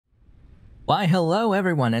Why, hello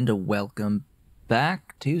everyone, and welcome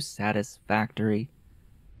back to Satisfactory.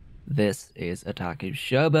 This is Otaku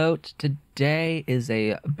Showboat. Today is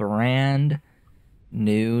a brand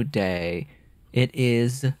new day. It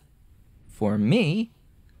is, for me,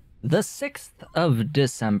 the 6th of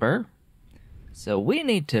December. So we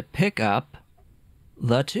need to pick up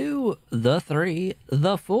the 2, the 3,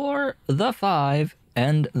 the 4, the 5,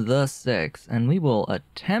 and the 6. And we will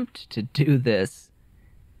attempt to do this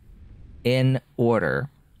in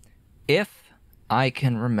order, if I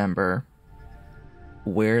can remember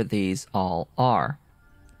where these all are.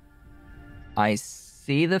 I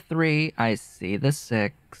see the 3, I see the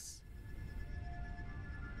 6,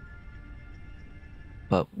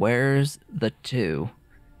 but where's the 2?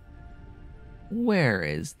 Where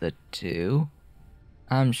is the 2?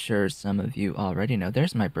 I'm sure some of you already know.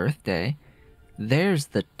 There's my birthday. There's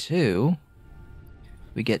the 2.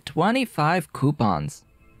 We get 25 coupons.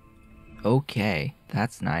 Okay,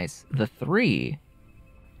 that's nice. The 3.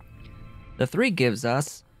 The 3 gives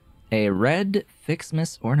us a red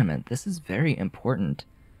Ficsmas ornament. This is very important.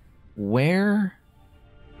 Where,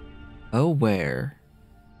 oh where,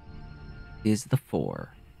 is the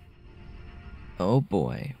 4? Oh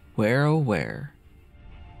boy, where oh where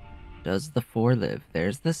does the 4 live?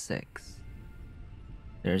 There's the 6.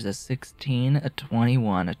 There's a 16, a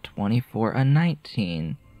 21, a 24, a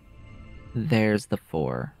 19. There's the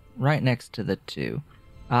 4. Right next to the 2.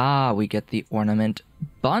 Ah, we get the ornament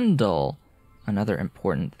bundle. Another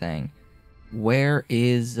important thing. Where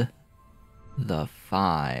is the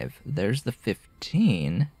 5? There's the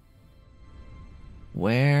 15.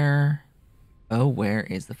 Where? Oh, where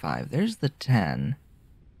is the 5? There's the 10.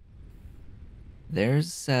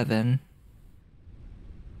 There's 7.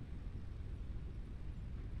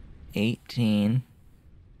 18.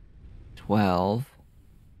 12.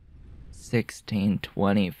 16,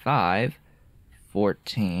 25,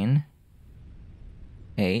 14,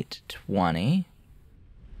 8, 20.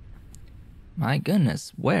 My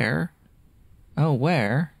goodness, where? Oh,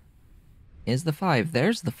 where is the 5?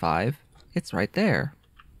 There's the 5. It's right there.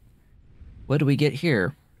 What do we get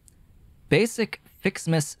here? Basic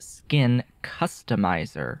Ficsmas Skin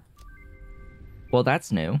Customizer. Well,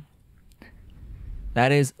 that's new.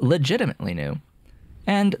 That is legitimately new.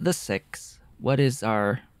 And the 6. What is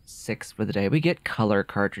our 6 for the day? We get color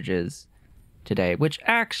cartridges today, which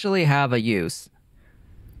actually have a use.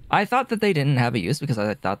 I thought that they didn't have a use because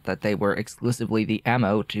I thought that they were exclusively the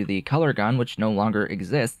ammo to the color gun, which no longer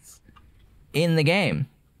exists in the game.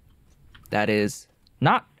 That is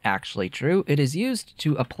not actually true. It is used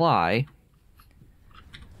to apply.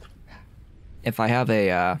 If I have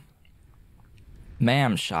a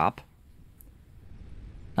ma'am shop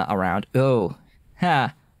around, oh,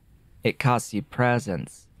 ha, it costs you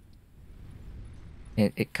presents.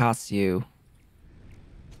 It costs you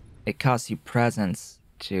presents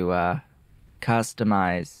to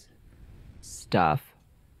customize stuff.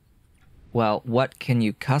 Well, what can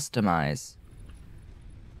you customize?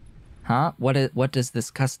 Huh? What does this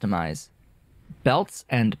customize? Belts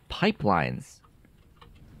and pipelines.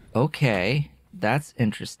 Okay, that's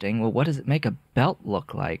interesting. Well, what does it make a belt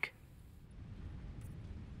look like?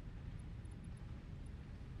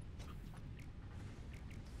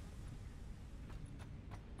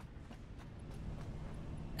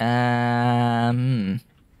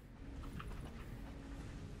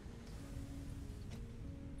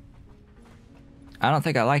 I don't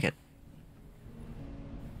think I like it.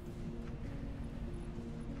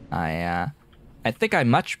 I think I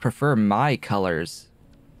much prefer my colors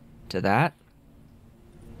to that.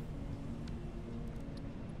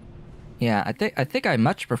 Yeah, I think I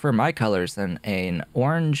much prefer my colors than an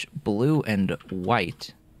orange, blue, and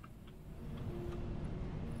white.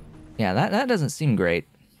 Yeah, that doesn't seem great.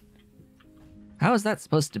 How is that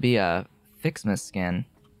supposed to be a Ficsmas skin?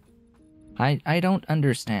 I don't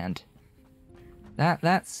understand.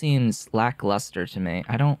 That seems lackluster to me.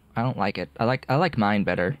 I don't like it. I like mine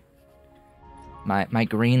better. My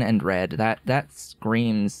green and red. That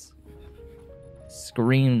screams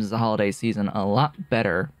the holiday season a lot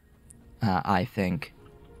better. I think,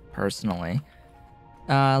 personally.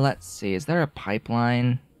 Let's see. Is there a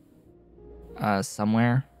pipeline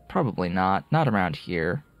somewhere? Probably not. Not around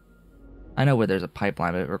here. I know where there's a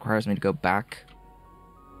pipeline, but it requires me to go back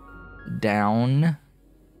down.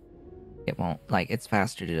 It won't, like, it's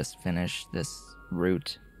faster to just finish this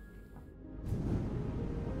route.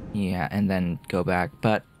 Yeah, and then go back.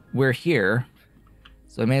 But we're here,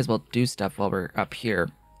 so I may as well do stuff while we're up here.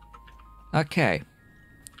 Okay.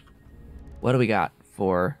 What do we got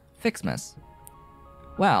for Ficsmas?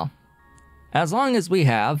 Well, as long as we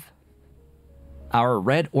have our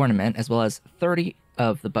red ornament, as well as 30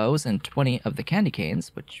 of the bows and 20 of the candy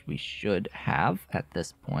canes, which we should have at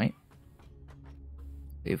this point.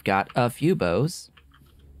 We've got a few bows.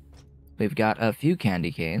 We've got a few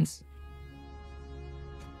candy canes.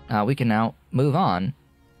 We can now move on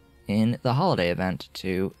in the holiday event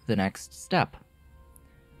to the next step,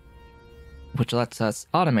 which lets us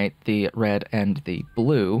automate the red and the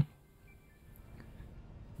blue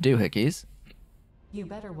doohickeys. You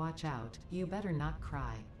better watch out. You better not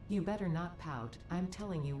cry. You better not pout. I'm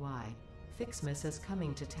telling you why. Ficsmas is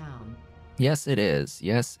coming to town. Yes, it is.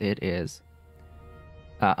 Yes, it is.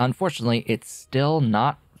 Unfortunately, it's still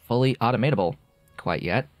not fully automatable quite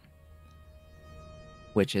yet,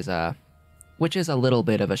 which is a little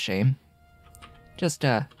bit of a shame. Just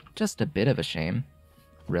a bit of a shame,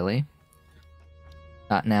 really.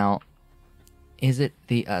 Now, is it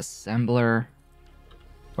the assembler,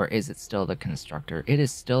 or is it still the constructor? It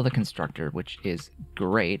is still the constructor, which is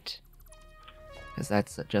great, because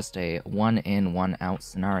that's just a 1-in, 1-out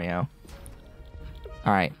scenario.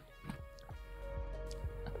 All right.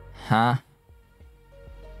 Huh?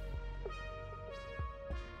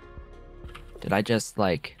 Did I just,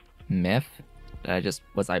 like, miff?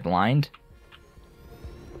 Was I blind?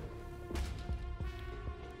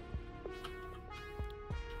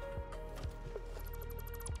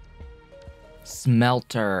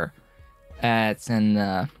 Smelter. It's in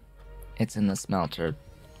the smelter.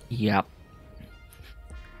 Yep.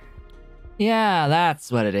 Yeah,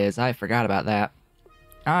 that's what it is. I forgot about that.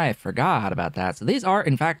 So these are,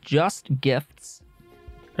 in fact, just gifts.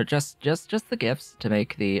 Or just the gifts to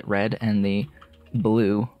make the red and the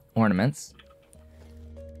blue ornaments.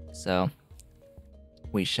 So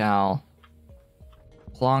we shall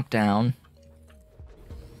plonk down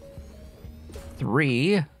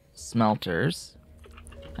 3 smelters.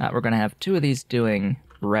 We're going to have 2 of these doing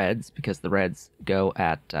reds, because the reds go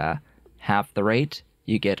at half the rate.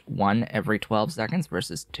 You get 1 every 12 seconds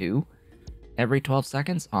versus 2 every 12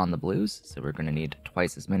 seconds on the blues. So we're going to need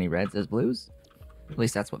twice as many reds as blues. At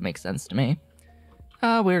least that's what makes sense to me.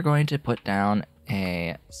 We're going to put down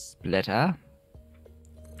a splitter.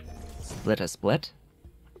 Split.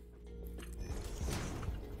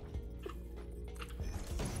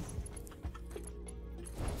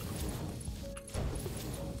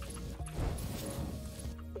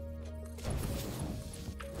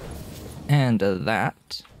 And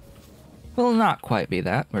that will not quite be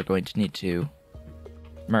that. We're going to need to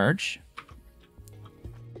merge.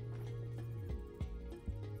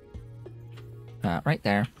 Right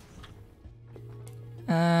there.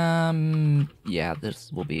 Yeah,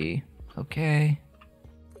 this will be okay.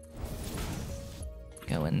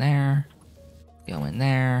 Go in there. Go in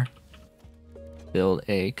there. Build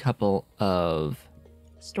a couple of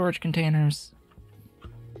storage containers.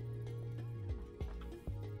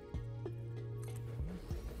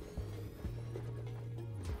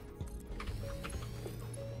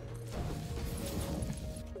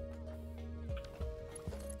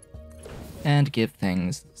 And give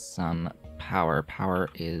things some power. Power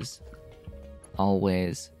is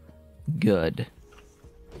always good.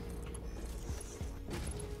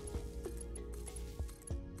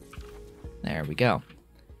 There we go.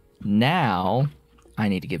 Now, I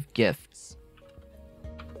need to give gifts.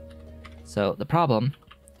 So the problem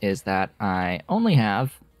is that I only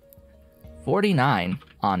have 49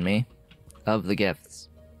 on me of the gifts.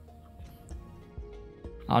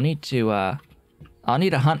 I'll need to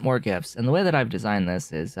hunt more gifts, and the way that I've designed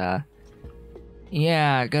this is,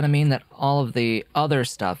 yeah, gonna mean that all of the other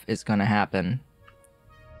stuff is gonna happen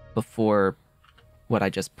before what I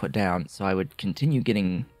just put down, so I would continue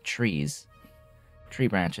getting trees. Tree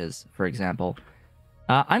branches, for example.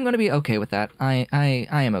 I'm gonna be okay with that. I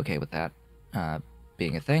am okay with that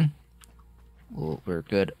being a thing. We're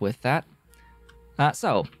good with that.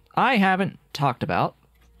 So, I haven't talked about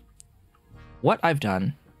what I've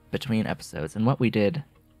done between episodes and what we did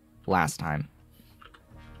last time.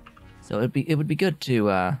 So it would be good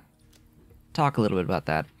to talk a little bit about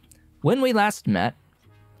that. When we last met,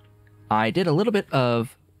 I did a little bit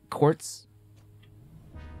of quartz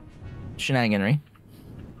shenaniganery.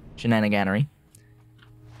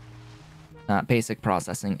 Basic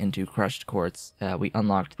processing into crushed quartz. We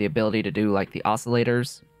unlocked the ability to do like the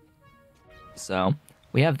oscillators. So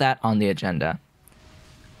we have that on the agenda.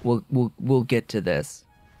 We'll get to this.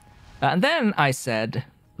 And then I said,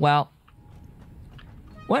 well,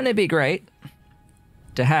 wouldn't it be great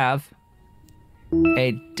to have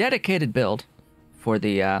a dedicated build for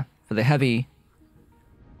the heavy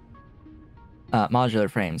modular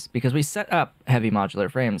frames? Because we set up heavy modular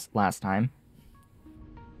frames last time.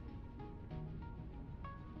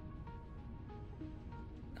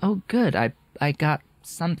 Oh, good. I got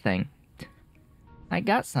something. I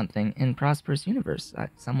got something in Prosperous Universe.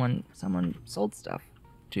 Someone sold stuff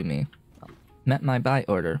to me. Met my buy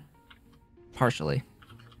order. Partially.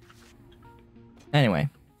 Anyway.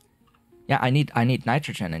 Yeah, I need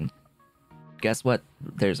nitrogen, and guess what?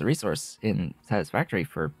 There's a resource in Satisfactory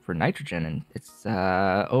for nitrogen, and it's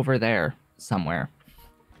over there somewhere.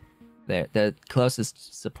 The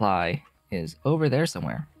closest supply is over there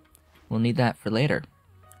somewhere. We'll need that for later.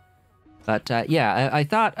 But yeah, I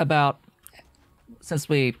thought about, since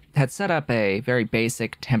we had set up a very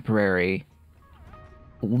basic temporary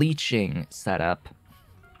leaching setup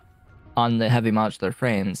on the heavy modular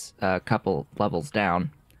frames a couple levels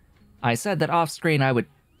down, I said that off screen I would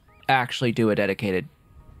actually do a dedicated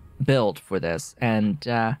build for this, and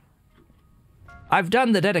I've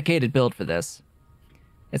done the dedicated build for this.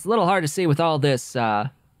 It's a little hard to see with all this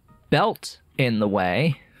belt in the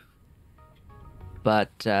way, but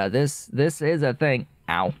this is a thing.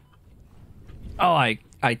 Ow. Oh, I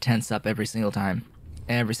tense up every single time.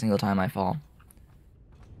 Every single time I fall.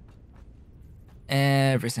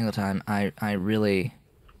 Every single time. I really,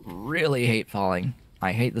 really hate falling.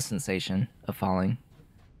 I hate the sensation of falling.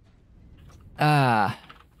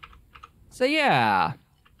 So yeah.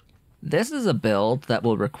 This is a build that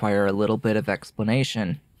will require a little bit of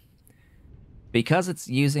explanation, because it's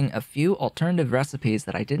using a few alternative recipes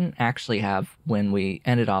that I didn't actually have when we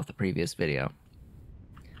ended off the previous video.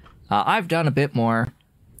 I've done a bit more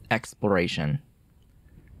exploration.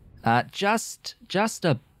 Just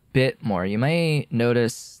a bit more. You may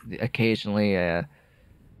notice occasionally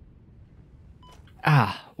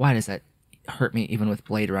why does that hurt me even with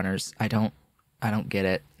Blade Runners? I don't get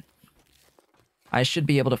it. I should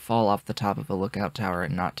be able to fall off the top of a lookout tower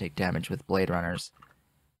and not take damage with Blade Runners.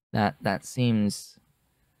 That seems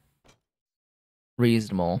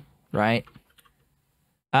reasonable, right?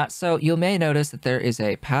 So you may notice that there is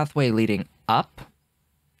a pathway leading up,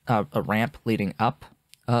 a ramp leading up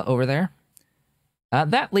over there.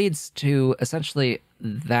 That leads to essentially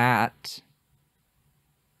that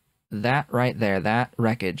right there, that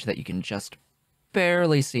wreckage that you can just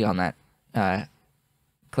barely see on that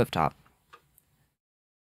cliff top.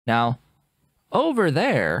 Now, over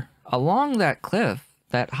there, along that cliff,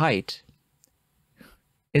 that height,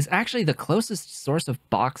 is actually the closest source of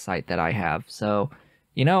bauxite that I have. So,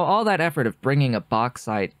 you know, all that effort of bringing a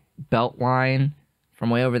bauxite belt line from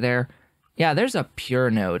way over there, yeah, there's a pure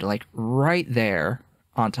node, like, right there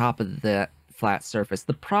on top of the flat surface.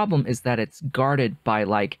 The problem is that it's guarded by,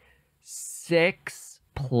 like, 6+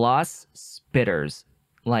 spitters.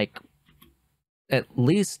 Like, at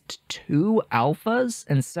least 2 alphas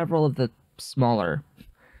and several of the smaller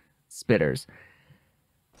spitters.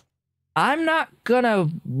 I'm not gonna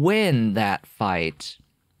win that fight.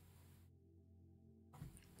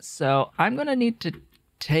 So I'm gonna need to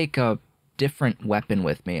take a different weapon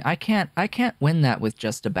with me. I can't win that with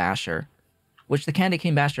just a basher. Which the Candy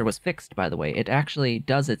Cane Basher was fixed, by the way. It actually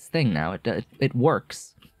does its thing now. It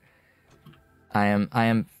works. I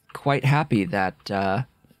am quite happy that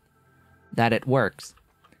that it works.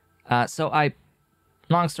 So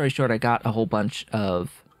long story short, I got a whole bunch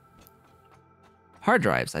of hard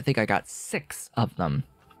drives. I think I got 6 of them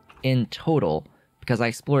in total, because I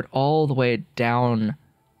explored all the way down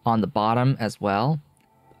on the bottom as well,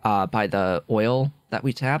 by the oil that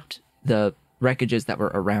we tapped, the wreckages that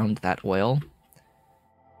were around that oil,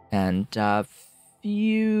 and a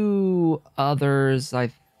few others.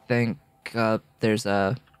 I think there's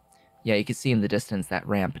a, yeah, you can see in the distance that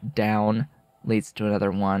ramp down leads to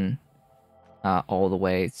another one, all the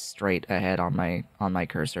way straight ahead on my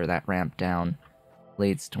cursor. That ramp down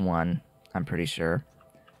leads to one, I'm pretty sure.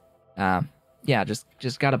 Yeah,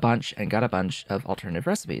 just got a bunch of alternative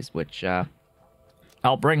recipes, which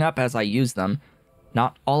I'll bring up as I use them.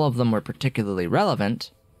 Not all of them were particularly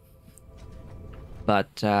relevant,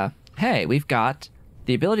 but hey, we've got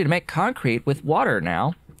the ability to make concrete with water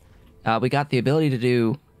now. We got the ability to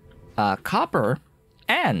do copper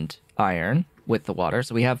and iron with the water.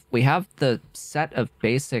 So we have the set of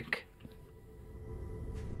basic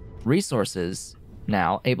resources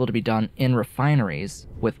now able to be done in refineries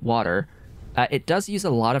with water. It does use a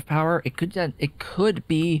lot of power. It could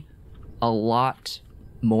be a lot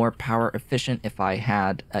more power efficient if I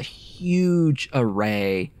had a huge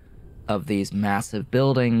array of these massive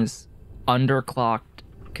buildings underclocked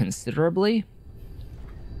considerably.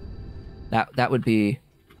 That would be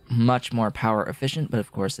much more power efficient, but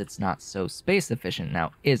of course it's not so space efficient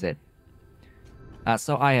now, is it?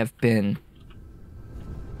 So I have been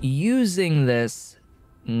using this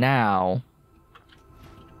now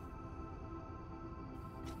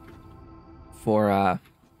for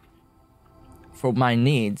for my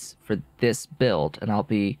needs for this build, and I'll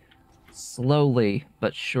be slowly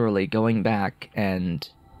but surely going back and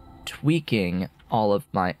tweaking all of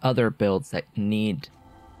my other builds that need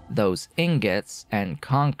those ingots and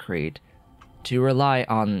concrete to rely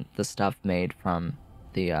on the stuff made from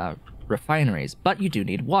the refineries. But you do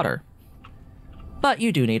need water.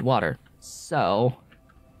 So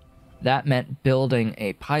that meant building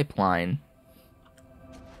a pipeline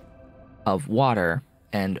of water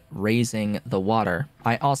and raising the water.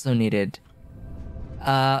 I also needed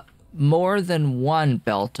more than one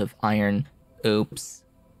belt of iron. Oops.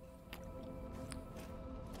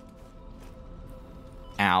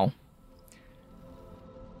 Ow.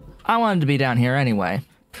 I wanted to be down here anyway.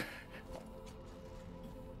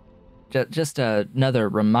 Just another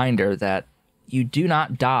reminder that you do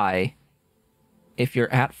not die if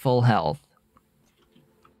you're at full health.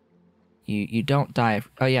 You don't die.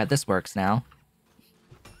 Oh yeah, this works now.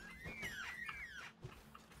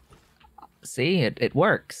 See, it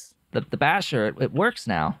works. The basher, it works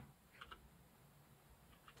now.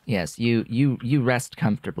 Yes, you rest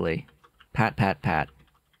comfortably. Pat, pat, pat.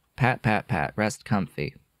 Pat, pat, pat. Rest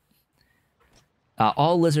comfy.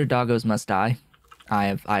 All lizard doggos must die.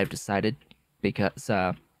 I have decided, because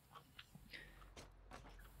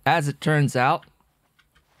as it turns out,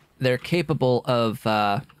 they're capable of,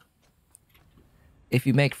 if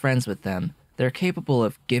you make friends with them, they're capable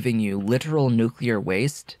of giving you literal nuclear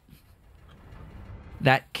waste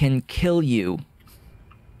that can kill you.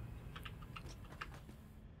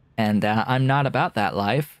 And I'm not about that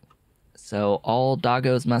life, so all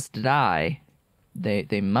doggos must die.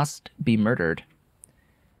 They must be murdered.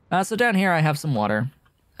 So down here I have some water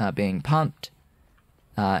being pumped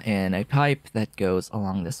in a pipe that goes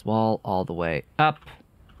along this wall all the way up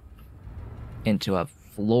into a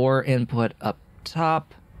floor input up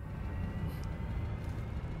top,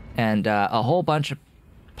 and a whole bunch of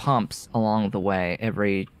pumps along the way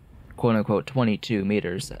every quote-unquote 22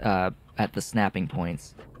 meters at the snapping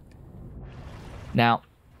points. Now,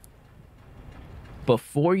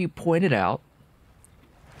 before you point it out,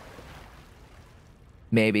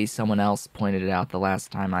 maybe someone else pointed it out the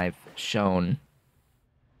last time I've shown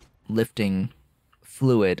lifting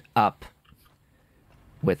fluid up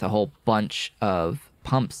with a whole bunch of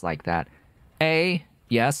pumps like that.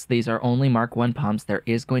 Yes, these are only Mark 1 pumps. There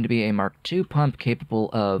is going to be a Mark 2 pump capable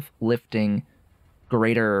of lifting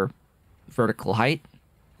greater vertical height.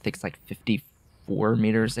 I think it's like 54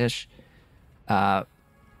 meters-ish.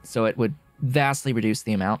 So it would vastly reduce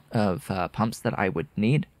the amount of pumps that I would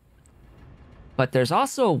need. But there's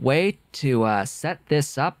also a way to set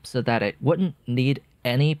this up so that it wouldn't need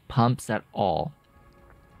any pumps at all.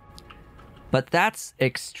 But that's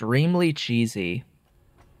extremely cheesy.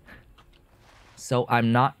 So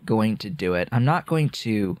I'm not going to do it. I'm not going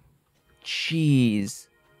to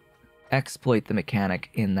exploit the mechanic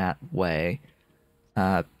in that way.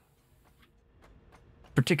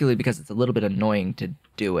 Particularly because it's a little bit annoying to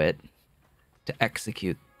do it, to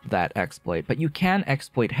execute that exploit. But you can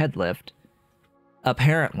exploit headlift,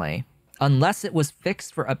 apparently. Unless it was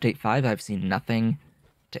fixed for Update 5, I've seen nothing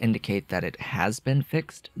to indicate that it has been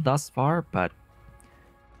fixed thus far, but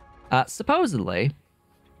supposedly,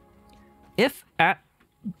 if at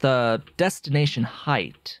the destination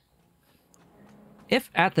height,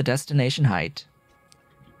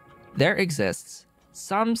 there exists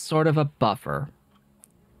some sort of a buffer,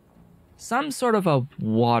 some sort of a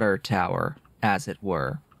water tower, as it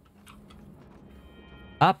were,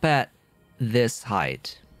 up at this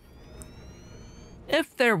height.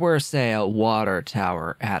 If there were, say, a water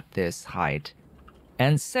tower at this height,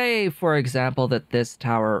 and say, for example, that this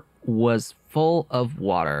tower was full of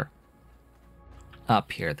water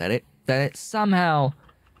up here, that it somehow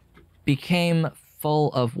became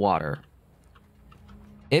full of water.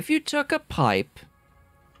 If you took a pipe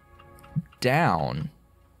down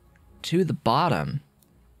to the bottom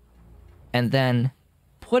and then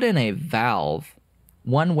put in a valve,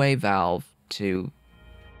 one-way valve, to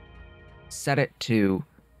set it to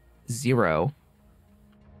 0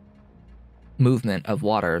 movement of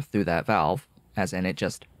water through that valve, as in it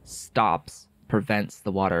just stops, prevents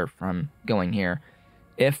the water from going here.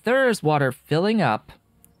 If there is water filling up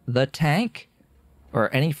the tank,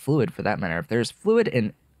 or any fluid for that matter, if there's fluid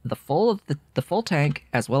in the full tank,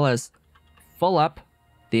 as well as full up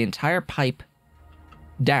the entire pipe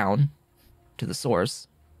down to the source,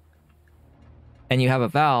 and you have a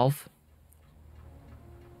valve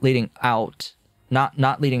leading out,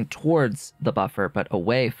 not leading towards the buffer, but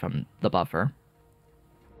away from the buffer,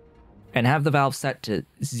 and have the valve set to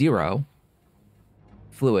 0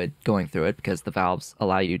 fluid going through it, because the valves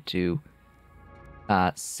allow you to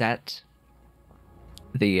set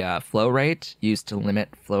the flow rate used to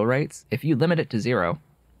limit flow rates. If you limit it to 0,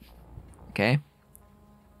 okay,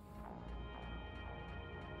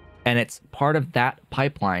 and it's part of that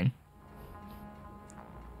pipeline,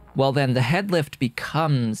 well, then the head lift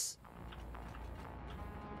becomes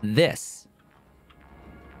this.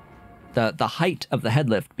 The height of the head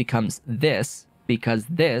lift becomes this, because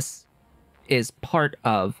this is part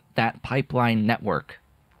of that pipeline network.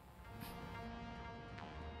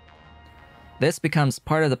 This becomes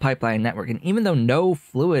part of the pipeline network, and even though no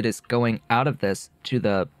fluid is going out of this to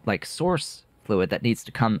the like source fluid that needs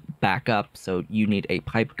to come back up, so you need a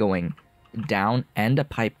pipe going down and a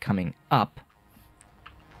pipe coming up,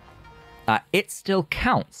 it still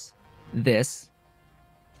counts this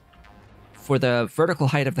for the vertical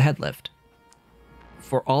height of the head lift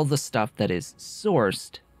for all the stuff that is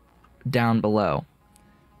sourced down below.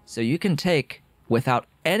 So you can take, without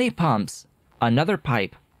any pumps, another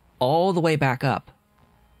pipe all the way back up.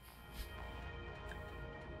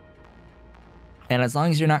 And as long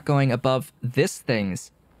as you're not going above this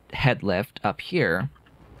thing's head lift up here,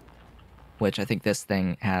 which I think this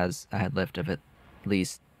thing has a head lift of at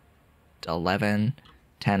least 10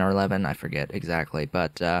 or 11, I forget exactly,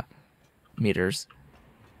 but meters.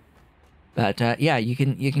 But yeah, you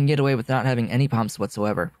can get away with not having any pumps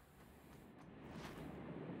whatsoever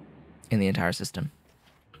in the entire system.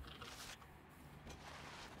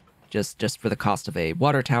 Just for the cost of a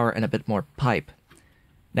water tower and a bit more pipe.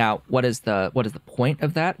 Now, what is the point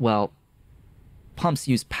of that? Well, pumps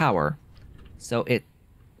use power, so it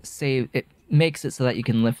makes it so that you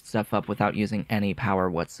can lift stuff up without using any power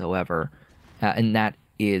whatsoever, and that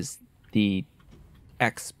is the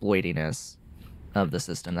exploitiness of the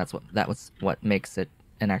system. That was what makes it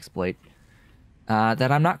an exploit that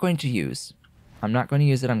I'm not going to use. I'm not going to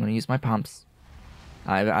use it. I'm going to use my pumps.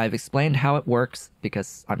 I've explained how it works,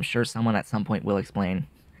 because I'm sure someone at some point will explain,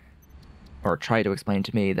 or try to explain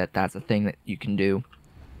to me, that that's a thing that you can do.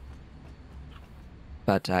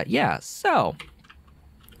 But yeah, so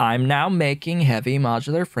I'm now making heavy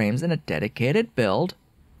modular frames in a dedicated build,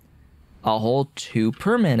 a whole 2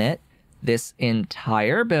 per minute. This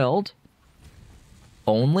entire build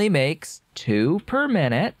only makes 2 per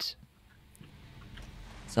minute.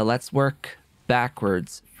 So let's work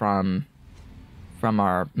backwards from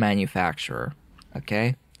our manufacturer,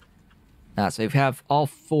 okay? So we have all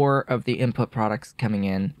 4 of the input products coming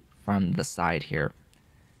in from the side here.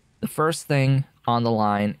 The first thing on the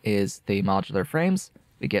line is the modular frames.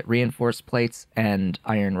 We get reinforced plates and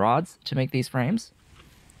iron rods to make these frames.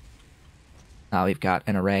 We've got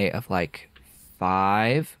an array of like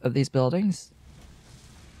 5 of these buildings.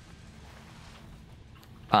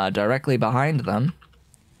 Directly behind them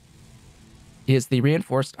is the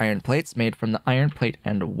reinforced iron plates made from the iron plate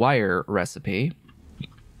and wire recipe.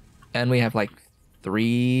 And we have like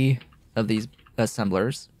 3 of these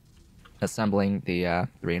assemblers assembling the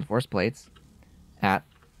reinforced plates at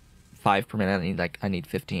 5 per minute. I need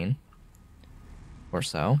 15 or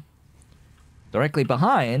so. Directly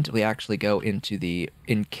behind, we actually go into the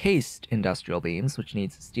encased industrial beams, which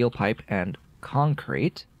needs steel pipe and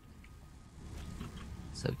concrete.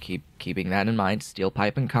 So keeping that in mind, steel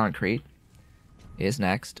pipe and concrete is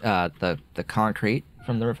next. The concrete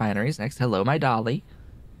from the refinery is next. Hello, my dolly.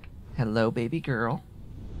 Hello, baby girl.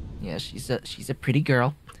 Yeah, she's a pretty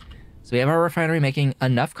girl. So we have our refinery making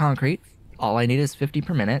enough concrete. All I need is 50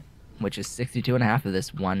 per minute, which is 62.5 of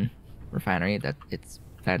this one refinery. It's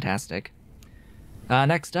fantastic.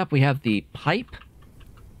 Next up, we have the pipe.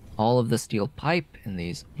 All of the steel pipe in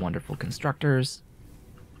these wonderful constructors.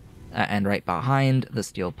 And right behind the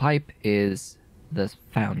steel pipe is the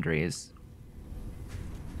foundries.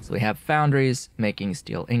 So we have foundries making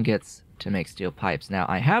steel ingots to make steel pipes. Now,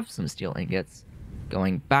 I have some steel ingots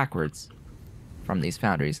going backwards from these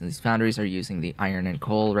foundries, and these foundries are using the iron and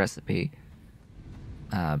coal recipe,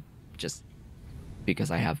 just because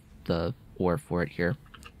I have the ore for it here.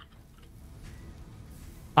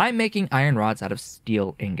 I'm making iron rods out of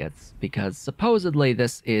steel ingots, because supposedly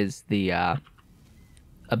this is the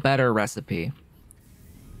a better recipe.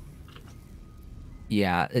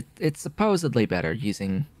 Yeah, it's supposedly better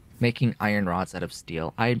making iron rods out of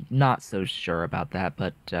steel. I'm not so sure about that,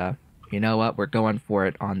 but you know what? We're going for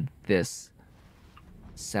it on this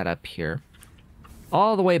setup here.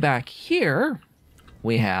 All the way back here,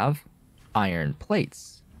 we have iron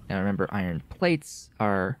plates. Now remember, iron plates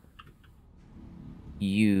are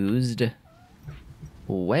used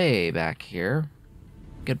way back here.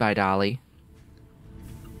 Goodbye, Dolly.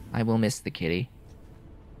 I will miss the kitty.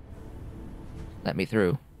 Let me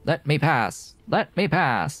through. Let me pass. Let me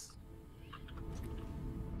pass.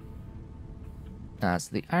 So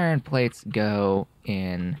the iron plates go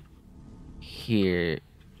in here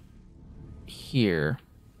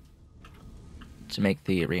to make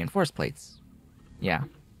the reinforced plates. Yeah.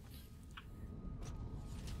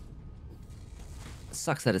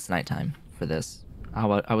 Sucks that it's nighttime for this. I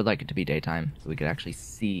would like it to be daytime so we could actually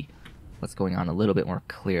see what's going on a little bit more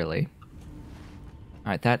clearly.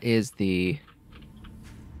 Alright, that is the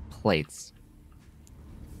plates.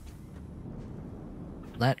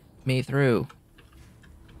 Let me through.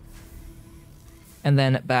 And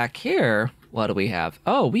then back here, what do we have?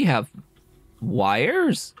 Oh, we have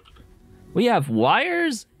wires? We have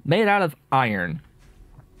wires made out of iron.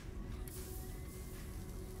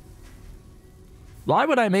 Why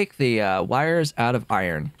would I make the wires out of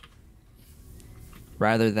iron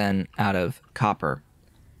rather than out of copper?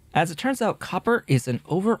 As it turns out, copper is an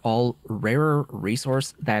overall rarer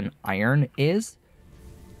resource than iron is.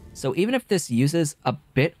 So even if this uses a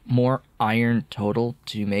bit more iron total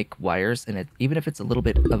to make wires, and even if it's a little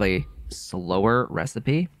bit of a slower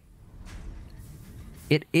recipe,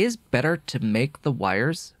 it is better to make the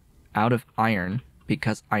wires out of iron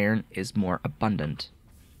because iron is more abundant.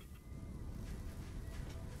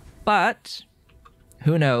 But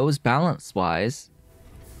who knows, balance-wise,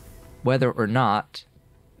 whether or not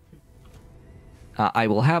I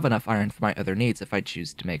will have enough iron for my other needs if I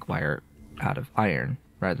choose to make wire out of iron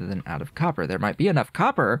rather than out of copper. There might be enough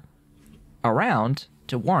copper around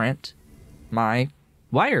to warrant my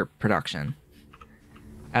wire production,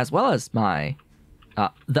 as well as my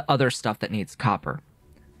the other stuff that needs copper.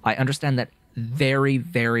 I understand that very,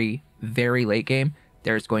 very, very late game,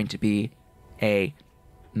 there's going to be a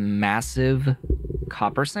massive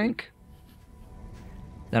copper sink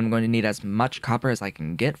that I'm going to need as much copper as I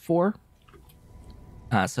can get for.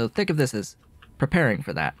 So think of this as preparing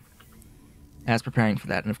for that.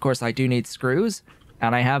 And of course I do need screws,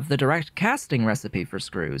 and I have the direct casting recipe for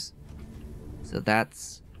screws. So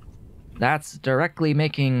that's directly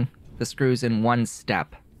making the screws in one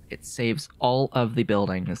step. It saves all of the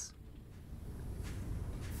buildings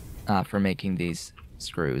for making these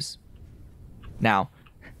screws. Now,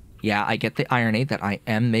 yeah, I get the irony that I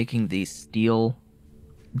am making these steel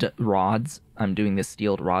rods. I'm doing this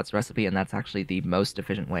steel rods recipe, and that's actually the most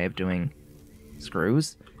efficient way of doing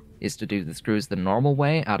screws, is to do the screws the normal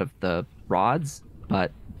way out of the rods,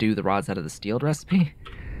 but do the rods out of the steel recipe.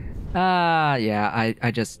 Yeah,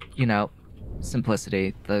 I just, you know,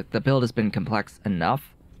 simplicity. The build has been complex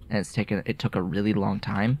enough, and it took a really long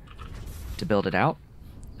time to build it out.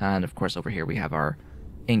 And of course over here we have our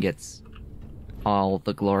ingots. All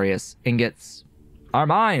the glorious ingots are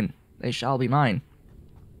mine. They shall be mine.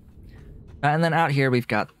 And then out here we've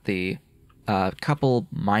got the couple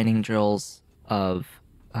mining drills of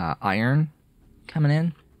iron coming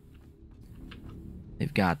in.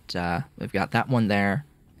 We've got that one there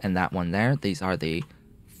and that one there. These are the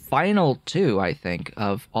final two, I think,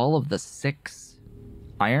 of all of the 6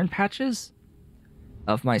 iron patches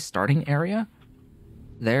of my starting area.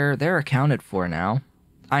 They're accounted for now.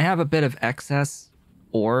 I have a bit of excess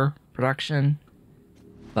ore production,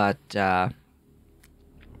 but I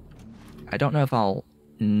don't know if I'll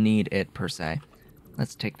need it per se.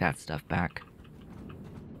 Let's take that stuff back.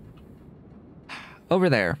 Over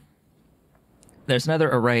there, there's another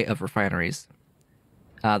array of refineries.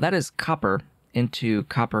 That is copper into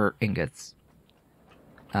copper ingots.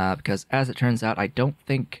 Because as it turns out, I don't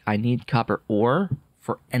think I need copper ore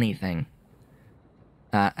for anything.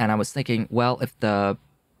 And I was thinking, well, if the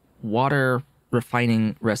water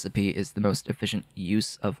refining recipe is the most efficient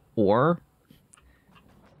use of ore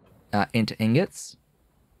into ingots,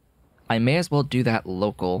 I may as well do that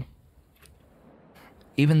local.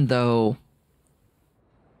 Even though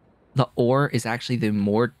the ore is actually the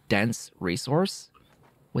more dense resource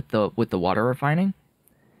with the water refining.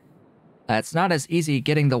 It's not as easy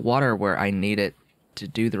getting the water where I need it to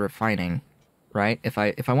do the refining, right? If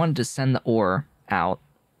I wanted to send the ore out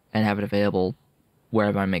and have it available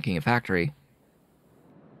wherever I'm making a factory,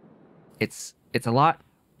 it's a lot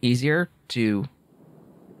easier to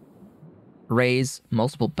raise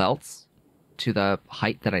multiple belts to the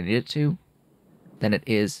height that I need it to than it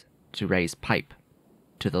is to raise pipe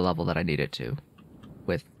to the level that I need it to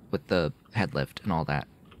with the head lift and all that.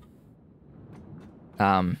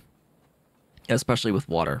 Especially with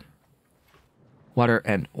water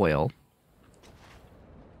and oil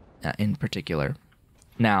in particular.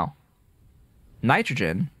 Now,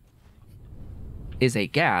 nitrogen is a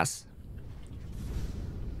gas.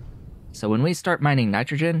 So when we start mining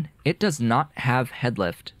nitrogen, it does not have head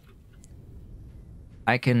lift.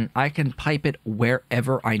 I can pipe it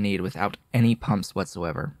wherever I need without any pumps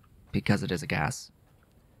whatsoever, because it is a gas.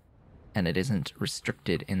 and it isn't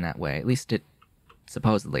restricted in that way. At least it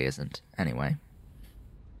supposedly isn't, anyway.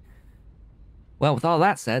 Well, with all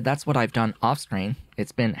that said, that's what I've done off-screen.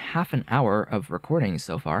 It's been half an hour of recording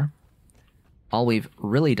so far. All we've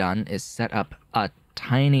really done is set up a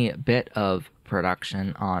tiny bit of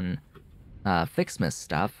production on Ficsmas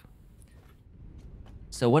stuff.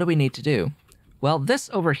 So what do we need to do? Well, this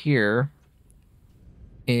over here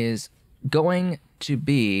is going to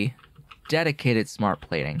be dedicated smart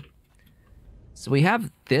plating. So we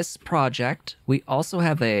have this project. We also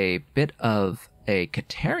have a bit of a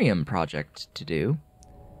Caterium project to do.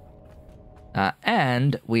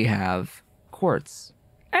 And we have quartz.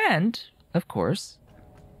 And, of course,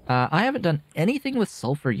 I haven't done anything with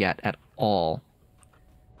sulfur yet at all.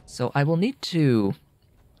 So I will need to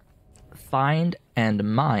find and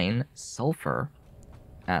mine sulfur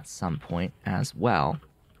at some point as well.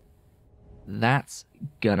 That's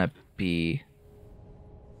gonna be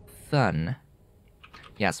fun.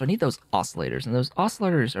 Yeah, so I need those oscillators, and those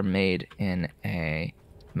oscillators are made in a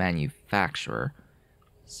manufacturer.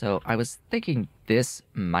 So I was thinking this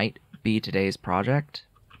might be today's project.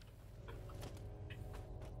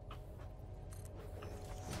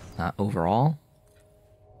 Overall.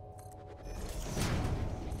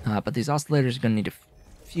 But these oscillators are going to need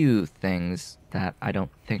a few things that I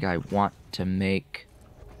don't think I want to make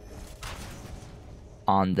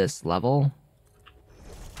on this level.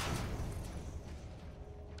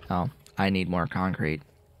 Oh, I need more concrete.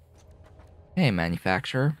 Hey,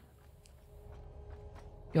 manufacturer.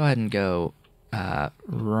 Go ahead and go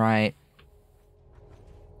right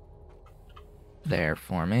there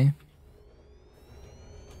for me.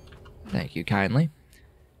 Thank you kindly.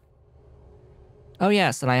 Oh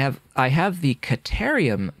yes, and I have the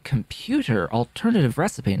Caterium computer alternative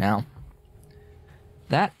recipe now.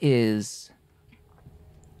 That is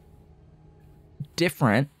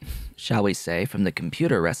different, shall we say, from the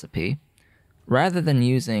computer recipe. Rather than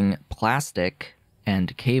using plastic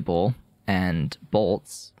and cable and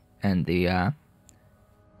bolts and the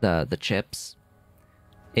chips,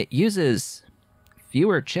 it uses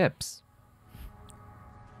fewer chips,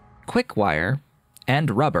 quick wire,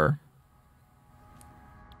 and rubber.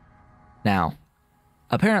 Now,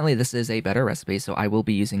 apparently this is a better recipe, so I will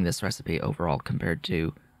be using this recipe overall compared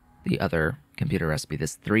to the other computer recipe.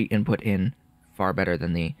 This 3-input in, far better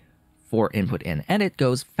than the 4-input in. And it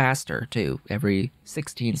goes faster, too, every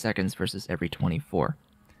 16 seconds versus every 24.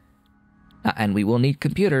 And we will need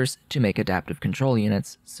computers to make adaptive control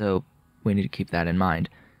units, so we need to keep that in mind.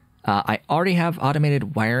 I already have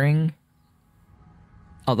automated wiring,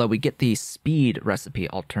 although we get the speed recipe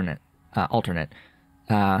alternate.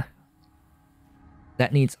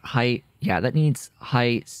 That needs high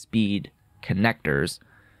speed connectors.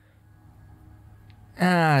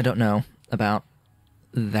 I don't know about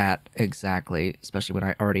that exactly, especially when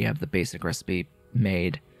I already have the basic recipe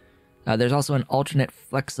made. There's also an alternate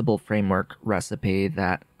flexible framework recipe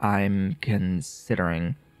that I'm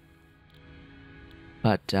considering.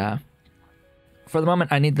 But for the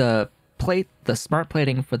moment, I need the smart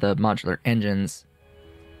plating for the modular engines,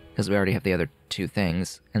 because we already have the other two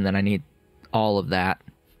things, and then I need all of that.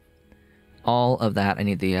 I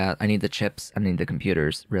need the chips. I need the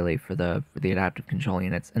computers really for the adaptive control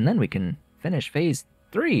units, and then we can finish phase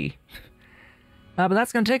 3. But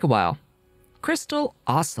that's gonna take a while. Crystal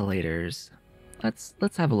oscillators.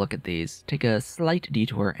 Let's have a look at these. Take a slight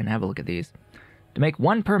detour and have a look at these. To make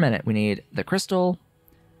 1 per minute, we need the crystal,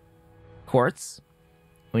 quartz,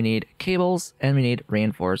 we need cables, and we need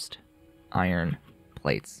reinforced iron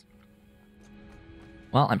plates.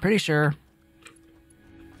 Well, I'm pretty sure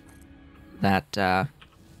that I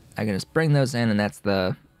can just bring those in, and that's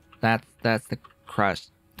the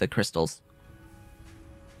crystals.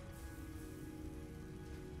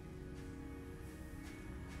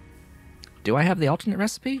 Do I have the alternate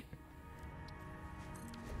recipe?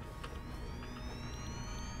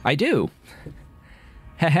 I do.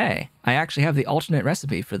 Hey, I actually have the alternate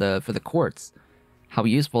recipe for the quartz. How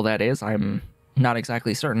useful that is, I'm not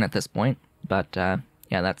exactly certain at this point, but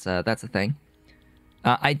yeah, that's a thing.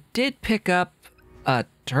 I did pick up a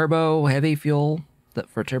turbo heavy fuel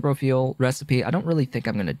for turbo fuel recipe. I don't really think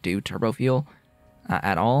I'm gonna do turbo fuel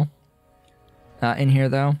at all in here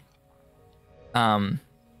though.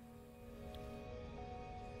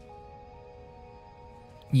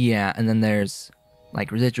 Yeah, and then there's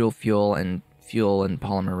like residual fuel and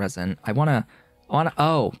polymer resin. I wanna.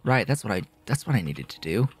 Oh, right. That's what I needed to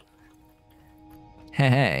do.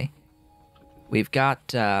 Hey, we've got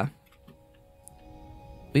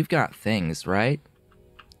things, right?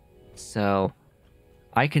 So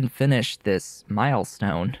I can finish this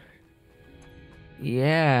milestone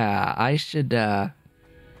Yeah, I should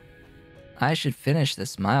finish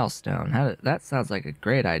this milestone. That sounds like a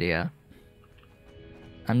great idea.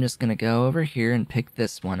 I'm just gonna go over here and pick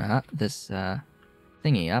this one up, this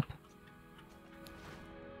thingy up.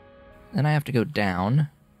 Then I have to go down.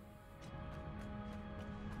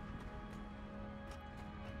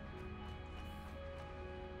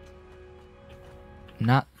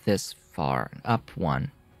 Not this far, up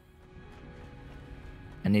one.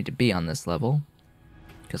 I need to be on this level,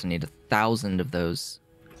 because I need 1,000 of those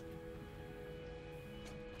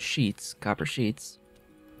sheets, copper sheets.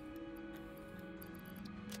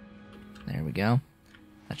 There we go.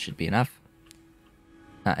 That should be enough.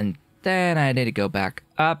 And then I need to go back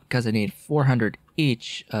up, because I need 400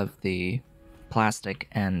 each of the plastic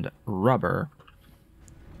and rubber.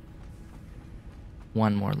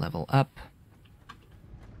 One more level up.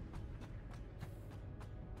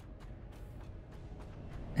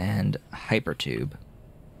 And hypertube.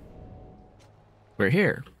 We're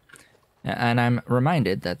here. And I'm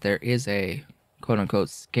reminded that there is a quote-unquote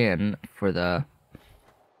skin for the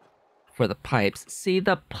pipes. See,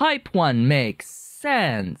 the pipe one makes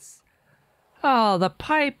sense. Oh, the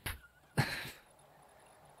pipe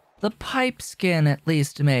skin at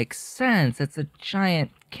least makes sense. It's a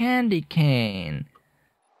giant candy cane.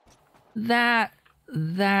 That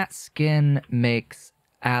skin makes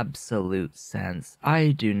absolute sense. I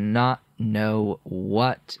do not know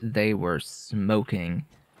what they were smoking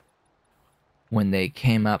when they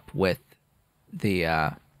came up with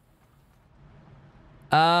the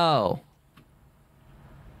oh.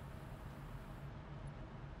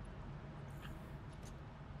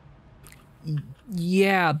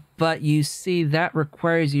 Yeah, but you see, that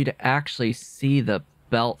requires you to actually see the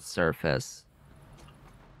belt surface.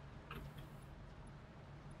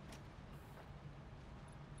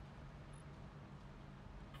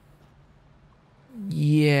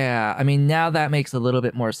 Yeah, I mean, now that makes a little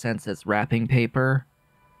bit more sense as wrapping paper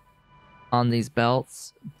on these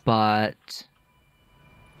belts, but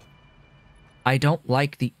I don't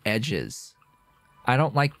like the edges. I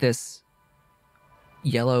don't like this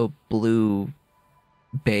yellow, blue,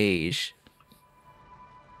 beige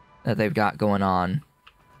that they've got going on.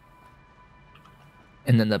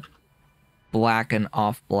 And then the black and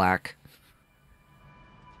off black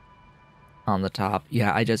on the top.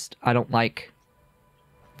 Yeah, I don't like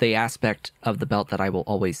the aspect of the belt that I will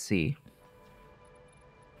always see.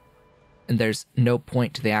 And there's no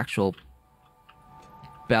point to the actual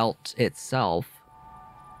belt itself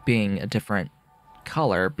being a different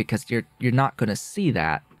color, because you're not going to see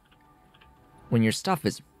that when your stuff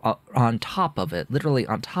is on top of it, literally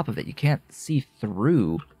on top of it. You can't see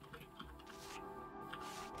through.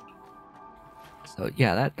 So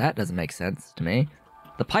yeah, that doesn't make sense to me.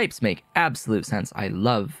 The pipes make absolute sense. I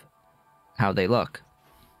love how they look.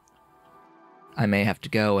 I may have to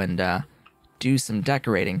go and do some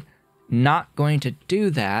decorating. Not going to do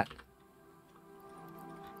that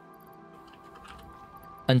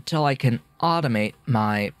until I can automate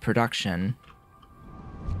my production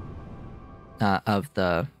of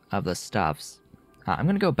the stuffs. I'm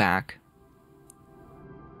gonna go back.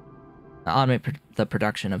 Automate the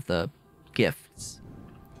production of the gifts,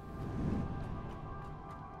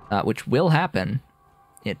 which will happen.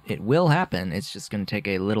 It will happen. It's just gonna take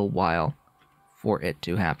a little while for it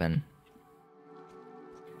to happen.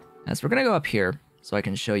 So we're gonna go up here so I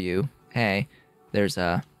can show you. Hey, there's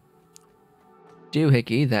a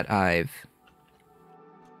doohickey that I've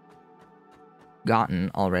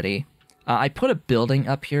gotten already. I put a building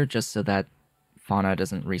up here just so that fauna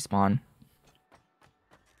doesn't respawn.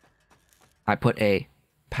 I put a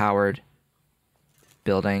powered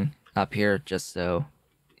building up here just so,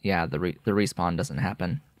 yeah, the respawn doesn't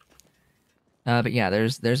happen. But yeah,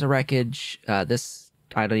 there's a wreckage. This,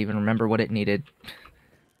 I don't even remember what it needed.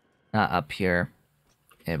 Up here,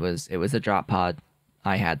 it was a drop pod.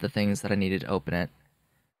 I had the things that I needed to open it.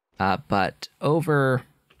 But over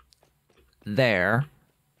there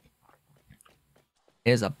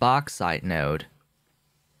is a bauxite node.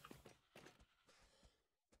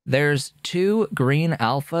 There's 2 green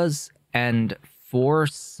alphas and 4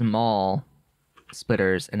 small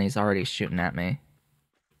splitters, and he's already shooting at me.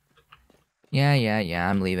 Yeah,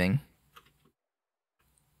 I'm leaving.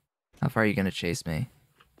 How far are you gonna chase me?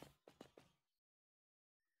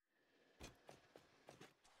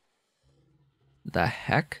 The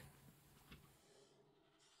heck?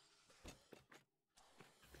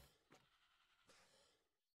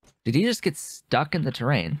 Did he just get stuck in the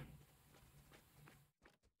terrain?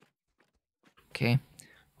 Okay.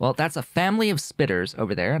 Well, that's a family of spitters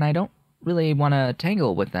over there, and I don't really want to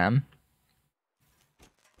tangle with them.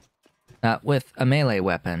 with a melee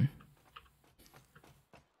weapon.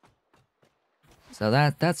 So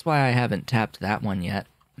that's why I haven't tapped that one yet.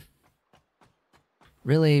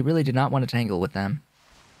 Really did not want to tangle with them.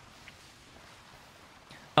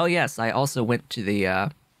 Oh yes, I also went to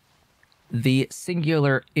the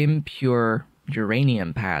singular impure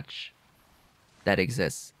uranium patch that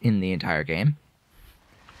exists in the entire game,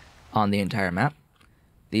 on the entire map.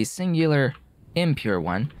 The singular impure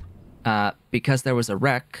one, because there was a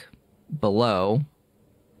wreck below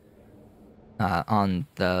on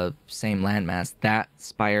the same landmass. That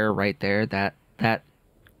spire right there, that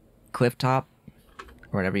cliff top,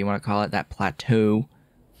 or whatever you want to call it, that plateau,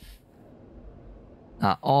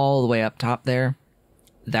 all the way up top there,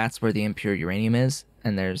 that's where the impure uranium is,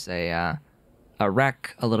 and there's a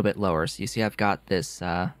wreck a little bit lower. So you see I've got this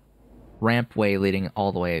rampway leading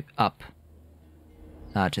all the way up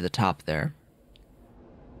to the top there.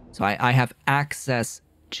 So I have access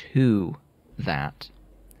to that.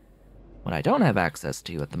 What I don't have access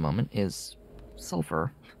to at the moment is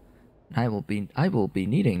sulfur. I will be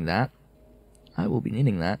needing that. I will be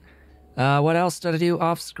needing that. What else did I do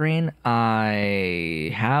off screen?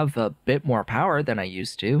 I have a bit more power than I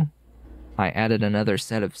used to. I added another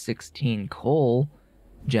set of 16 coal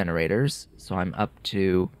generators, so I'm up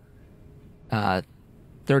to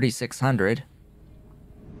 3,600.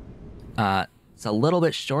 It's a little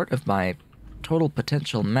bit short of my total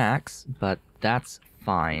potential max, but that's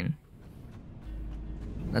fine.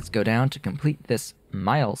 Let's go down to complete this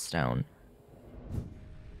milestone.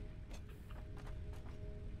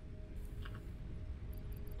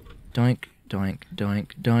 Doink, doink,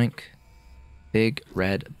 doink, doink. Big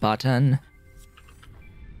red button.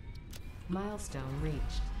 Milestone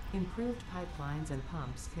reached. Improved pipelines and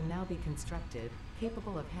pumps can now be constructed,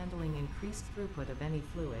 capable of handling increased throughput of any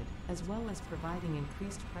fluid, as well as providing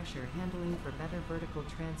increased pressure handling for better vertical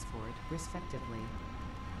transport, respectively.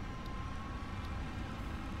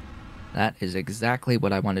 That is exactly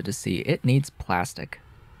what I wanted to see. It needs plastic.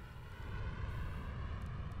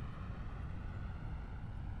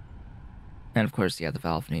 And of course, yeah, the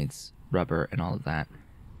valve needs rubber and all of that.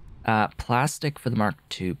 Plastic for the Mark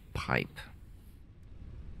II pipe.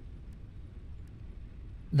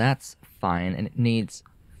 That's fine, and it needs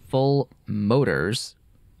full motors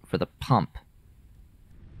for the pump.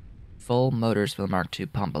 Full motors for the Mark II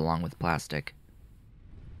pump along with plastic.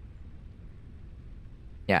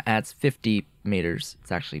 Yeah, adds 50 meters.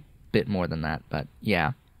 It's actually a bit more than that, but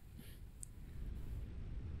yeah.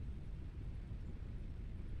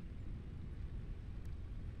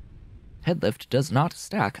 Headlift does not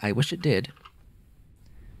stack. I wish it did.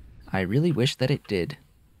 I really wish that it did.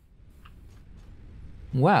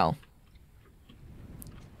 Well,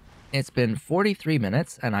 it's been 43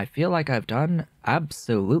 minutes, and I feel like I've done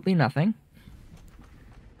absolutely nothing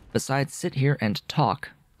besides sit here and talk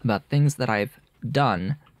about things that I've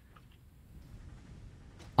done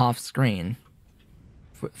off screen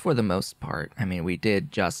for the most part. I mean, we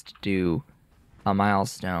did just do a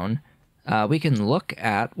milestone. We can look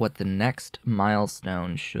at what the next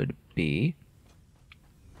milestone should be.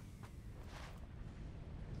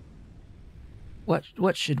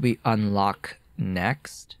 What should we unlock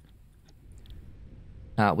next?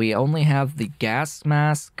 We only have the gas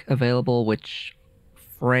mask available, which,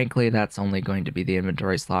 frankly, that's only going to be the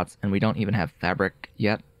inventory slots, and we don't even have fabric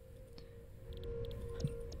yet.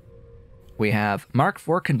 We have Mark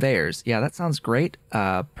IV conveyors. Yeah, that sounds great,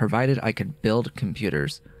 provided I could build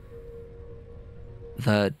computers.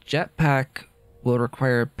 The jetpack will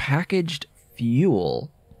require packaged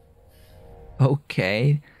fuel.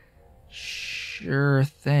 Okay. Sure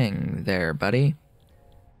thing there, buddy.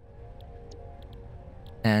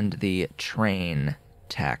 And the train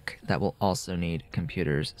tech, that will also need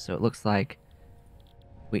computers. So it looks like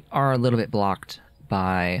we are a little bit blocked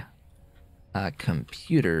by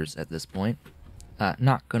computers at this point.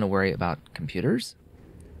 Not going to worry about computers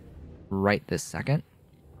right this second.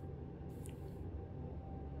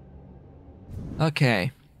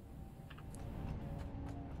 Okay.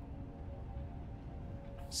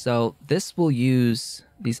 So this will use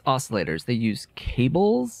these oscillators. They use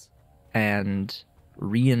cables and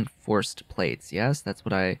reinforced plates. Yes, that's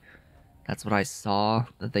what I saw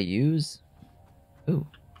that they use. Ooh,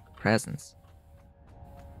 presents.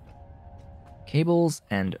 Cables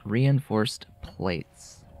and reinforced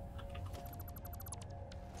plates.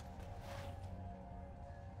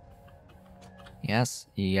 Yes,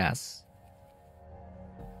 yes.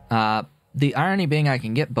 The irony being I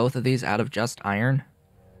can get both of these out of just iron.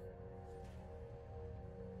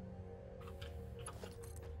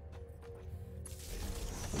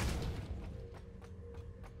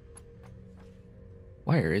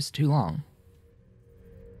 wire is too long.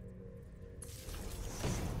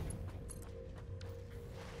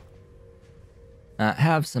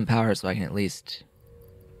 Have some power so I can at least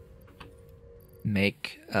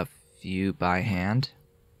make a few by hand.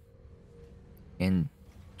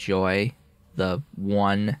 Enjoy the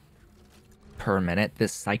 1 per minute.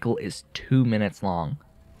 This cycle is 2 minutes long.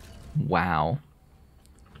 Wow.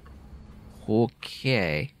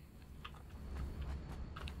 Okay.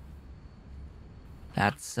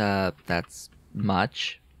 That's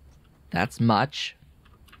much. That's much.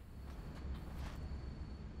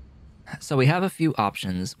 So we have a few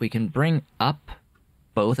options. We can bring up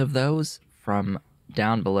both of those from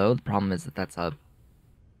down below. The problem is that that's a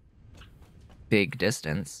big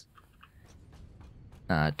distance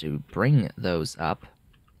to bring those up.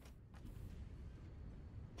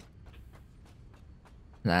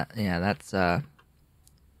 That's a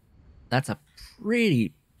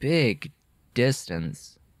pretty big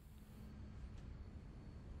distance.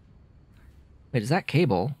 Wait, is that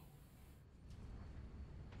cable?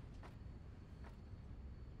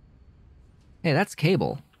 Hey, that's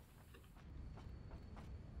cable.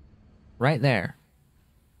 Right there.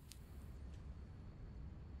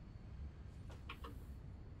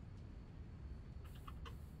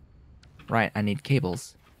 Right, I need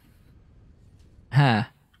cables.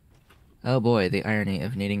 Ha. Oh boy, the irony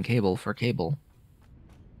of needing cable for cable.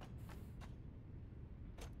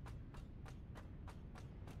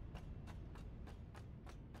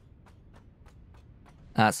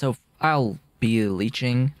 So I'll be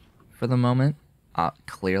leeching for the moment.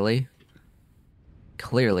 Clearly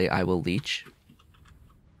I will leech.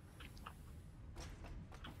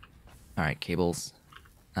 Alright, cables.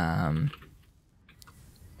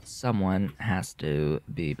 Someone has to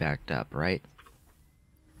be backed up, right?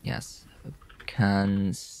 Yes.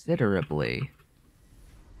 Considerably.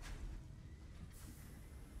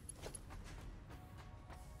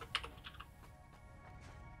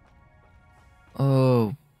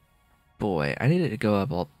 Oh boy, I needed to go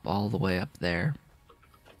up all the way up there.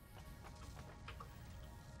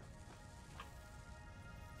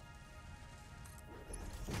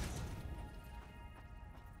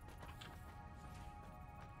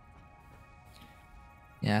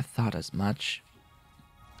 Yeah, I thought as much.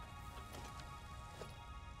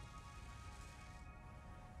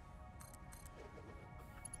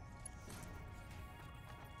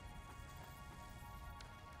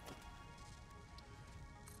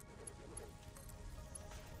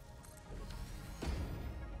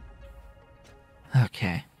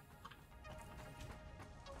 Okay.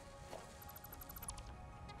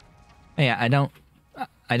 Yeah,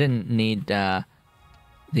 I didn't need the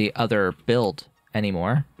other build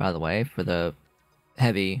anymore, by the way, for the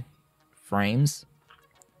heavy frames.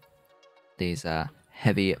 These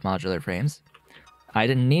heavy modular frames. I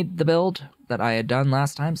didn't need the build that I had done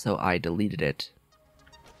last time, so I deleted it.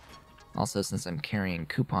 Also, since I'm carrying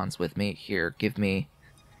coupons with me, here, give me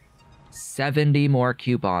 70 more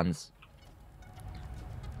coupons.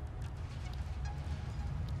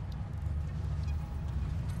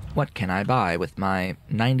 What can I buy with my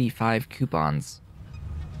 95 coupons?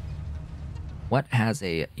 What has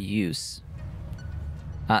a use?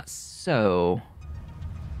 So...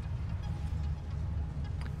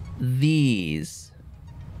 These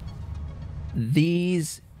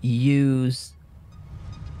use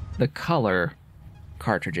the color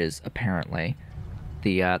cartridges, apparently.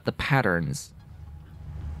 The patterns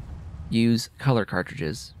use color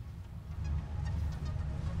cartridges.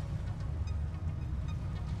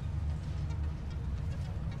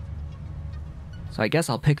 So I guess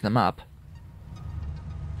I'll pick them up.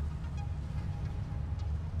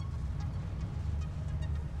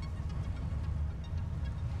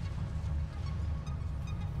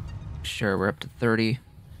 Sure, we're up to 30.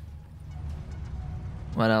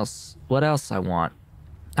 What else? What else I want?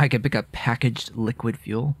 I could pick up packaged liquid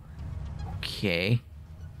fuel. Okay.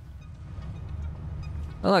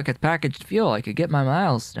 Oh look, it's packaged fuel. I could get my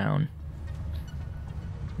milestone.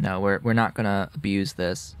 No, we're not gonna abuse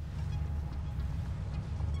this.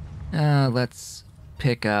 Let's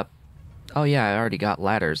pick up... Oh yeah, I already got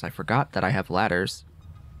ladders. I forgot that I have ladders.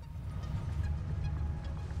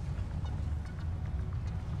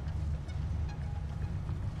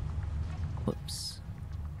 Whoops.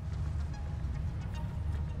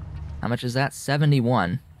 How much is that?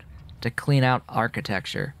 71 to clean out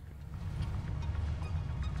architecture.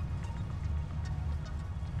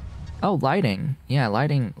 Oh, lighting. Yeah,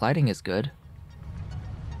 lighting is good.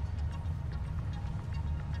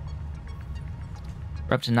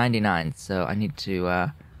 We're up to 99, so I need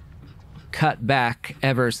to cut back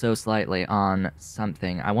ever so slightly on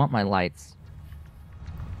something. I want my lights.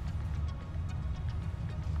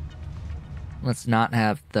 Let's not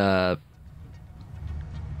have the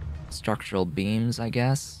structural beams, I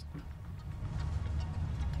guess.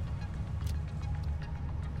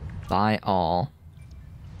 Buy all.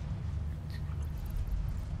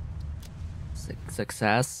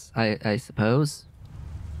 Success, I suppose.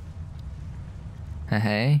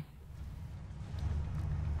 Hey.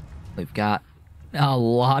 We've got a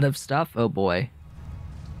lot of stuff. Oh boy.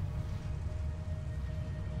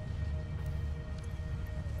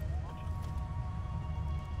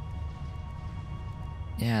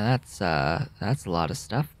 Yeah, that's a lot of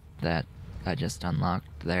stuff that I just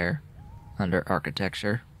unlocked there under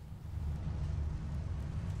architecture.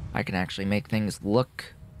 I can actually make things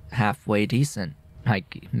look halfway decent.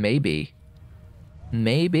 Like, maybe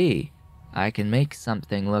I can make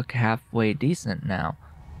something look halfway decent now.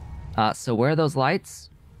 So where are those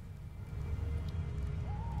lights?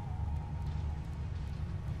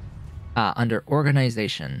 Under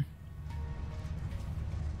organization.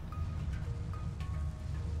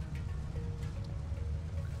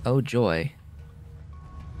 Oh joy.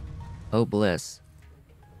 Oh bliss.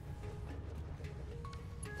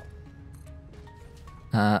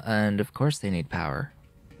 And of course they need power.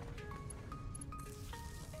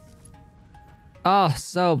 Oh,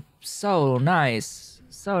 so nice.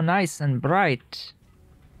 So nice and bright.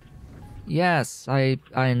 Yes, I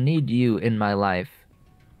need you in my life.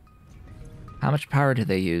 How much power do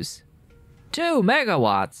they use? 2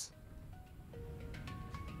 megawatts!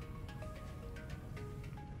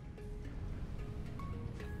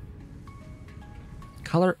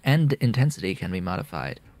 Color and intensity can be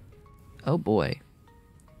modified. Oh boy.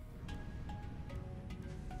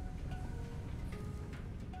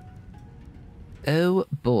 Oh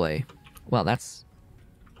boy. Well, that's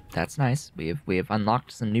nice. We have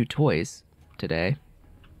unlocked some new toys today,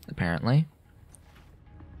 apparently.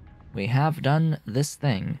 We have done this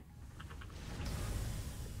thing.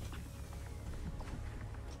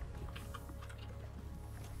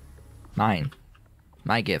 Mine.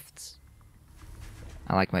 My gifts.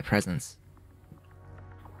 I like my presents.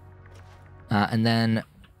 And then,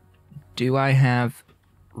 do I have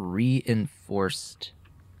reinforced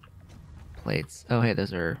plates? Oh, hey,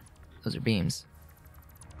 those are beams.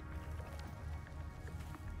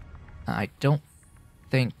 I don't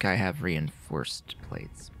think I have reinforced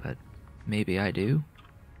plates, but maybe I do.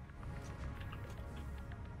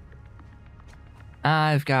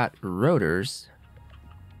 I've got rotors.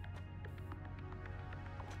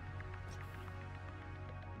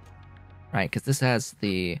 Right, because this has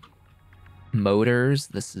the motors.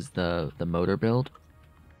 This is the motor build.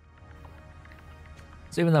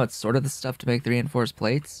 So even though it's sort of the stuff to make the reinforced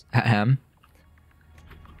plates,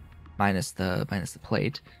 minus the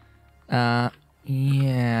plate.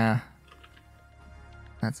 Yeah,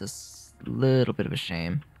 that's a little bit of a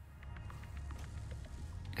shame.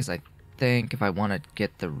 Because I think if I want to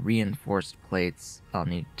get the reinforced plates, I'll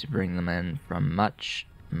need to bring them in from much,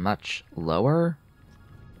 much lower.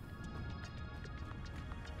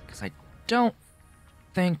 Because I don't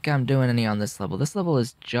think I'm doing any on this level. This level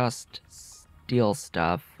is just steel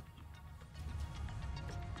stuff.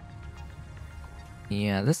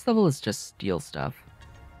 Yeah, this level is just steel stuff.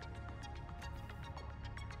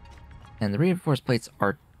 And the reinforced plates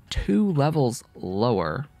are 2 levels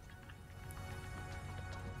lower.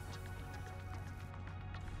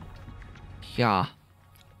 Yeah,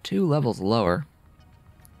 2 levels lower.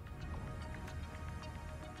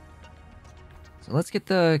 So let's get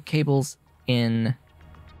the cables in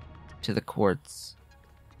to the quartz,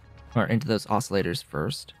 or into those oscillators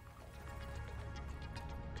first.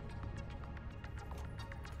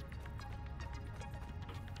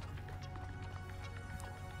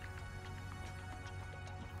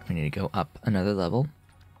 We need to go up another level.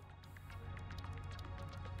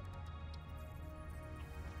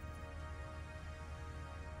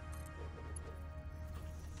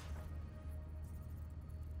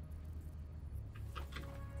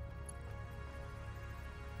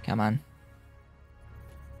 Come on.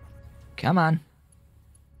 Come on.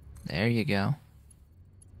 There you go.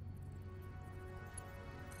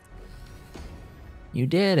 You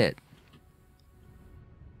did it.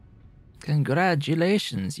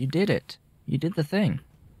 Congratulations, you did it. You did the thing.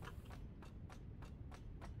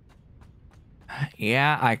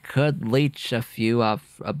 Yeah, I could leech a few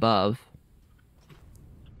off above.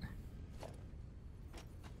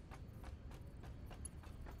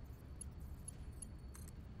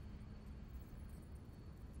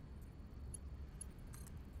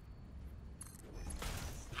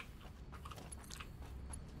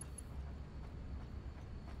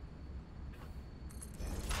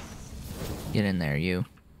 Get in there, you.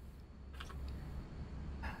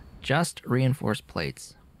 just reinforced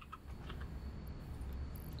plates.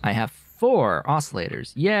 I have 4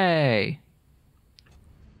 oscillators. Yay!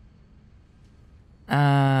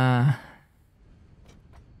 Yeah,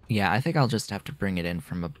 I think I'll just have to bring it in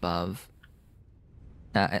from above.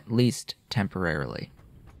 At least temporarily.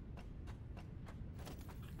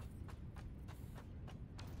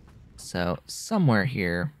 So, somewhere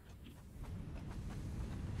here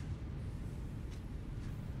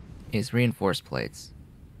is reinforced plates.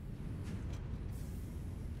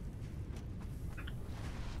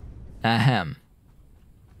 Ahem.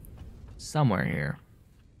 Somewhere here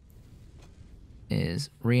is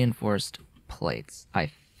reinforced plates,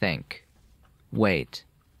 I think. Wait.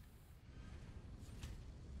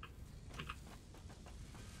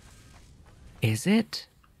 Is it?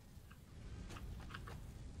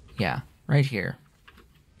 Yeah, right here.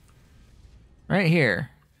 Right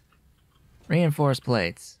here. Reinforced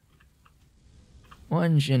plates.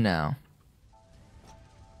 Wouldn't you know?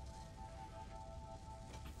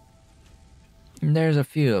 There's a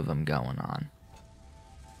few of them going on.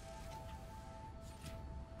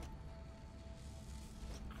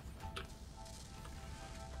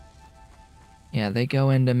 Yeah, they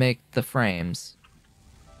go in to make the frames.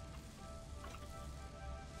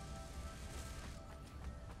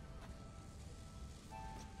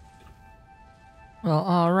 Well,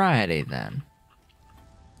 alrighty then.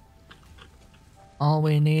 All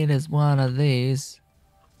we need is one of these.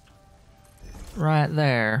 Right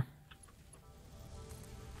there.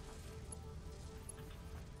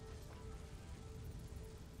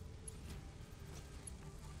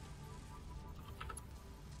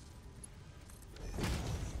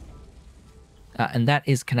 And that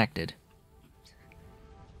is connected.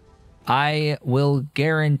 I will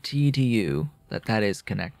guarantee to you that that is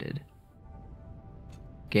connected.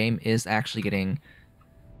 Game is actually getting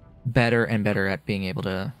better and better at being able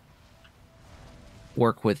to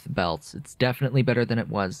work with belts. It's definitely better than it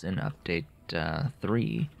was in update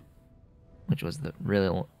 3, which was the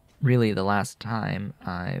really the last time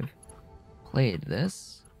I've played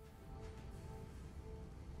this.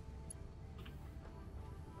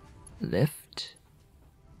 Lift.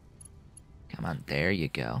 Come on, there you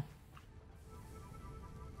go.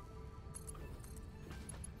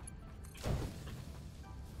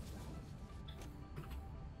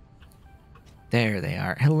 There they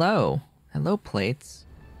are. Hello. Hello, plates.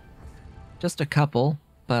 Just a couple,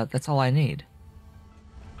 but that's all I need.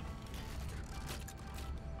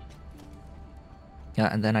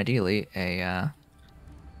 Yeah, and then ideally a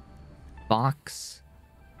box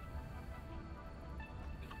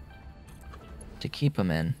to keep them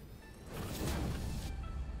in.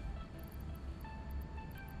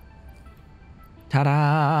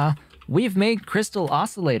 Ta-da! We've made crystal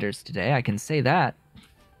oscillators today, I can say that.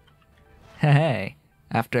 Hey,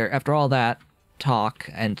 after all that talk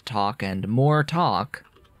and more talk,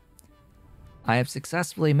 I have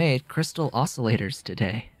successfully made crystal oscillators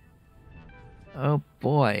today. Oh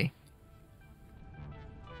boy.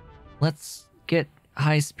 Let's get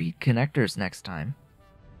high-speed connectors next time.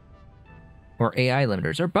 Or AI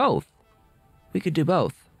limiters, or both. We could do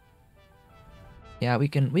both. Yeah, we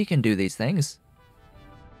can do these things.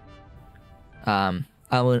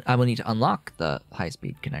 I will need to unlock the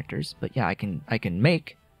high-speed connectors, but yeah, I can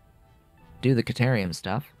do the Caterium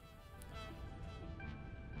stuff.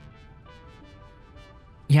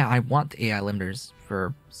 Yeah, I want the AI limiters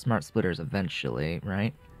for smart splitters eventually,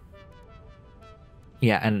 right?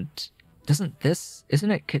 Yeah, and is it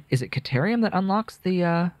Caterium that unlocks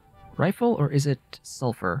the rifle, or is it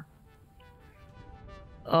sulfur?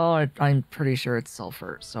 Oh, I'm pretty sure it's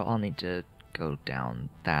sulfur, so I'll need to go down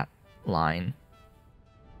that line.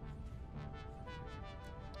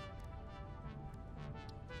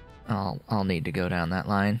 I'll need to go down that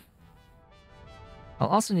line. I'll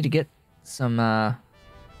also need to get some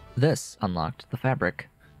this unlocked, the fabric.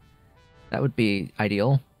 That would be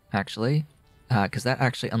ideal, actually, because that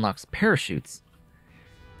actually unlocks parachutes.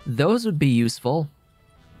 Those would be useful.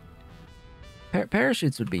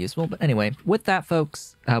 Parachutes would be useful, but anyway, with that,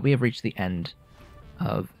 folks, we have reached the end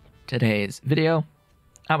of today's video.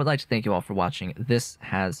 I would like to thank you all for watching. This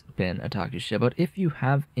has been Otaku Shibot. If you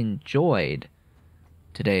have enjoyed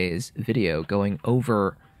today's video going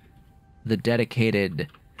over the dedicated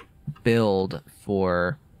build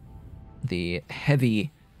for the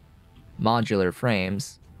heavy modular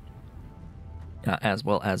frames, as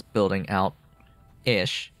well as building out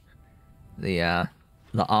the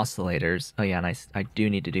oscillators. Oh yeah, and I do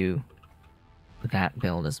need to do that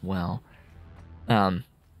build as well.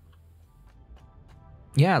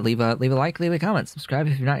 Yeah, leave a like, leave a comment, subscribe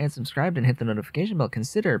if you're not yet subscribed, and hit the notification bell.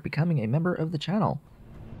 Consider becoming a member of the channel.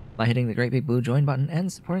 by hitting the great big blue join button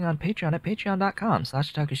and supporting on Patreon at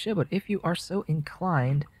patreon.com/otakushiba if you are so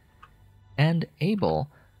inclined and able.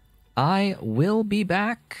 I will be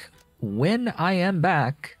back when I am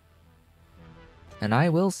back, and I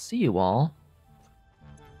will see you all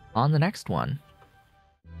on the next one.